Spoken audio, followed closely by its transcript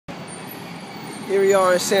Here we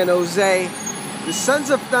are in San Jose. The Sons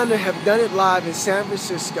of Thunder have done it live in San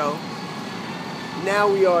Francisco.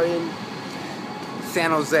 Now we are in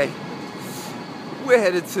San Jose. We're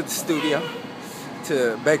headed to the studio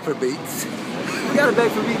to beg for beats. We gotta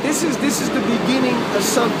beg for beats. This is the beginning of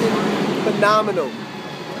something phenomenal.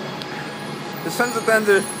 The Sons of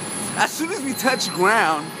Thunder, as soon as we touch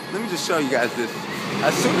ground, let me just show you guys this.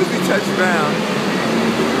 As soon as we touch ground,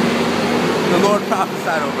 the Lord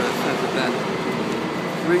prophesied over the Sons of Thunder.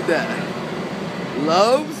 Read that.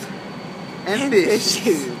 Loaves and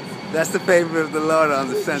fishes. That's the favor of the Lord on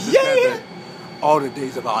the Sons of Thunder. All the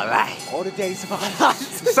days of our life. All the days of our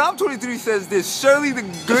lives. Psalm 23 says this: surely the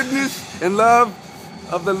goodness and love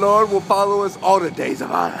of the Lord will follow us all the days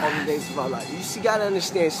of our life. All the days of our life. You gotta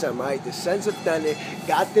understand something, right? The Sons of Thunder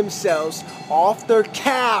got themselves off their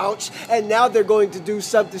couch, and now they're going to do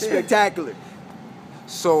something spectacular.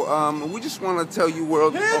 So, we just want to tell you,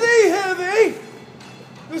 world. Hear thee!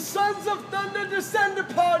 The Sons of Thunder descend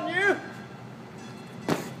upon you!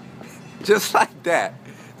 Just like that,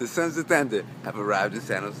 the Sons of Thunder have arrived in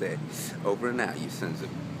San Jose. Over and out, you sons of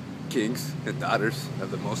kings and daughters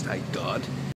of the Most High God.